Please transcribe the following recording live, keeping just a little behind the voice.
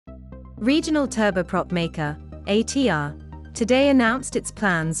Regional turboprop maker, Atr, today announced its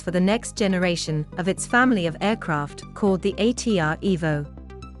plans for the next generation of its family of aircraft called the Atr Evo.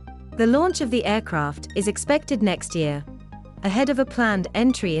 The launch of the aircraft is expected next year, ahead of a planned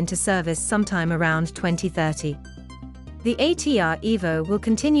entry into service sometime around 2030. The Atr Evo will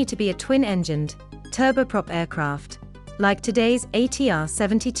continue to be a twin-engined, turboprop aircraft, like today's Atr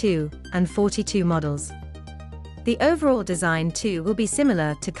 72 and 42 models. The overall design too will be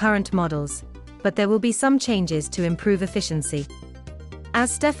similar to current models, but there will be some changes to improve efficiency.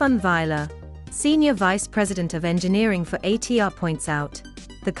 As Stefan Weiler, Senior Vice President of Engineering for Atr points out,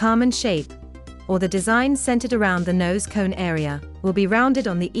 the Kármán shape, or the design centered around the nose cone area, will be rounded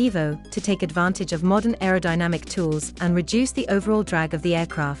on the Evo to take advantage of modern aerodynamic tools and reduce the overall drag of the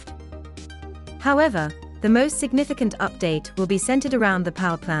aircraft. However, the most significant update will be centered around the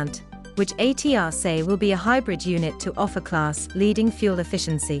power plant, which Atr say will be a hybrid unit to offer class-leading fuel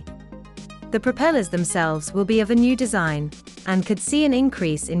efficiency. The propellers themselves will be of a new design, and could see an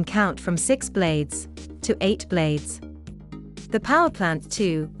increase in count from 6 blades to 8 blades. The power plant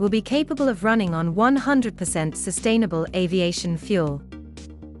too will be capable of running on 100% sustainable aviation fuel.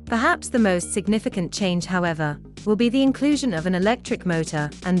 Perhaps the most significant change, however, will be the inclusion of an electric motor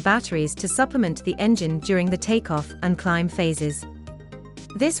and batteries to supplement the engine during the takeoff and climb phases.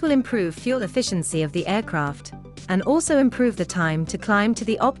 This will improve fuel efficiency of the aircraft, and also improve the time to climb to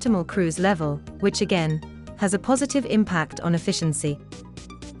the optimal cruise level, which again, has a positive impact on efficiency.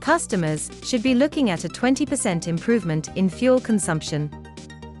 Customers should be looking at a 20% improvement in fuel consumption.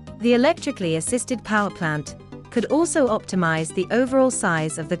 The electrically assisted power plant could also optimize the overall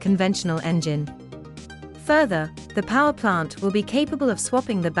size of the conventional engine. Further, the power plant will be capable of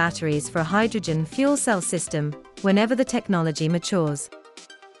swapping the batteries for a hydrogen fuel cell system whenever the technology matures.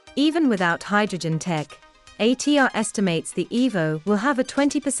 Even without hydrogen tech, Atr estimates the Evo will have a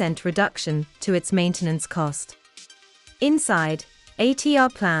 20% reduction to its maintenance cost. Inside,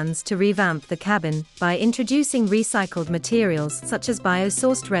 Atr plans to revamp the cabin by introducing recycled materials such as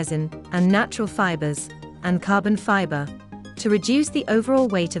biosourced resin and natural fibers, and carbon fiber, to reduce the overall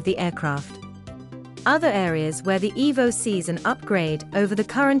weight of the aircraft. Other areas where the Evo sees an upgrade over the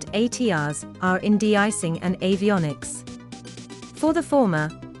current Atrs are in de-icing and avionics. For the former,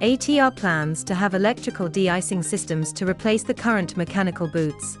 Atr plans to have electrical de-icing systems to replace the current mechanical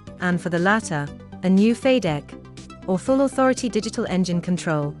boots, and for the latter, a new FADEC, or Full Authority Digital Engine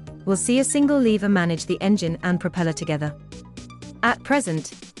Control, will see a single lever manage the engine and propeller together. At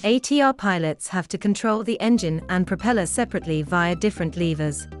present, Atr pilots have to control the engine and propeller separately via different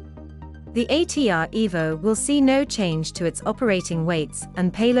levers. The Atr Evo will see no change to its operating weights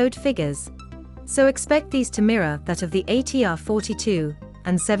and payload figures, so expect these to mirror that of the Atr 42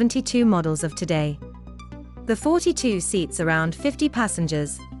 and 72 models of today. The 42 seats around 50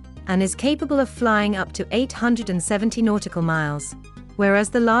 passengers, and is capable of flying up to 870 nautical miles, whereas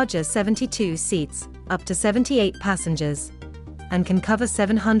the larger 72 seats up to 78 passengers, and can cover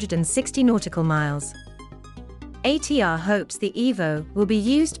 760 nautical miles. Atr hopes the Evo will be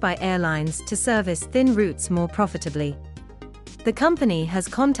used by airlines to service thin routes more profitably. The company has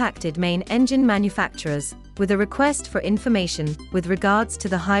contacted main engine manufacturers with a request for information with regards to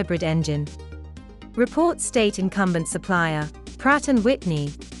the hybrid engine. Reports state incumbent supplier, Pratt and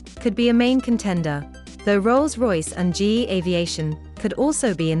Whitney, could be a main contender, though Rolls-Royce and GE Aviation could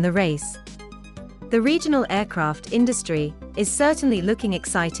also be in the race. The regional aircraft industry is certainly looking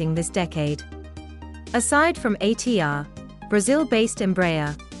exciting this decade. Aside from Atr, Brazil-based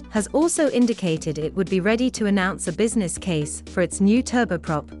Embraer has also indicated it would be ready to announce a business case for its new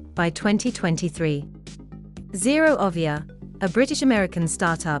turboprop by 2023. Avia, a British-American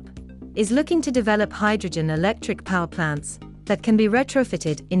startup, is looking to develop hydrogen electric power plants that can be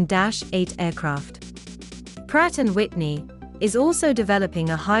retrofitted in Dash 8 aircraft. Pratt & Whitney is also developing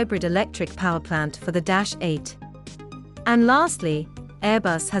a hybrid electric power plant for the Dash 8. And lastly,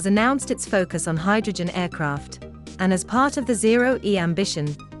 Airbus has announced its focus on hydrogen aircraft, and as part of the Zero-E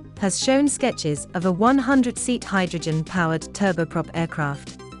ambition, has shown sketches of a 100-seat hydrogen-powered turboprop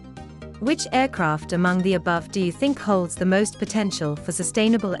aircraft. Which aircraft among the above do you think holds the most potential for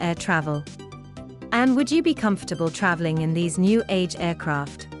sustainable air travel? And would you be comfortable traveling in these new-age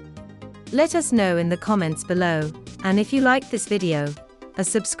aircraft? Let us know in the comments below, and if you like this video, a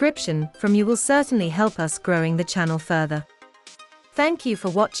subscription from you will certainly help us growing the channel further. Thank you for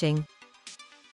watching.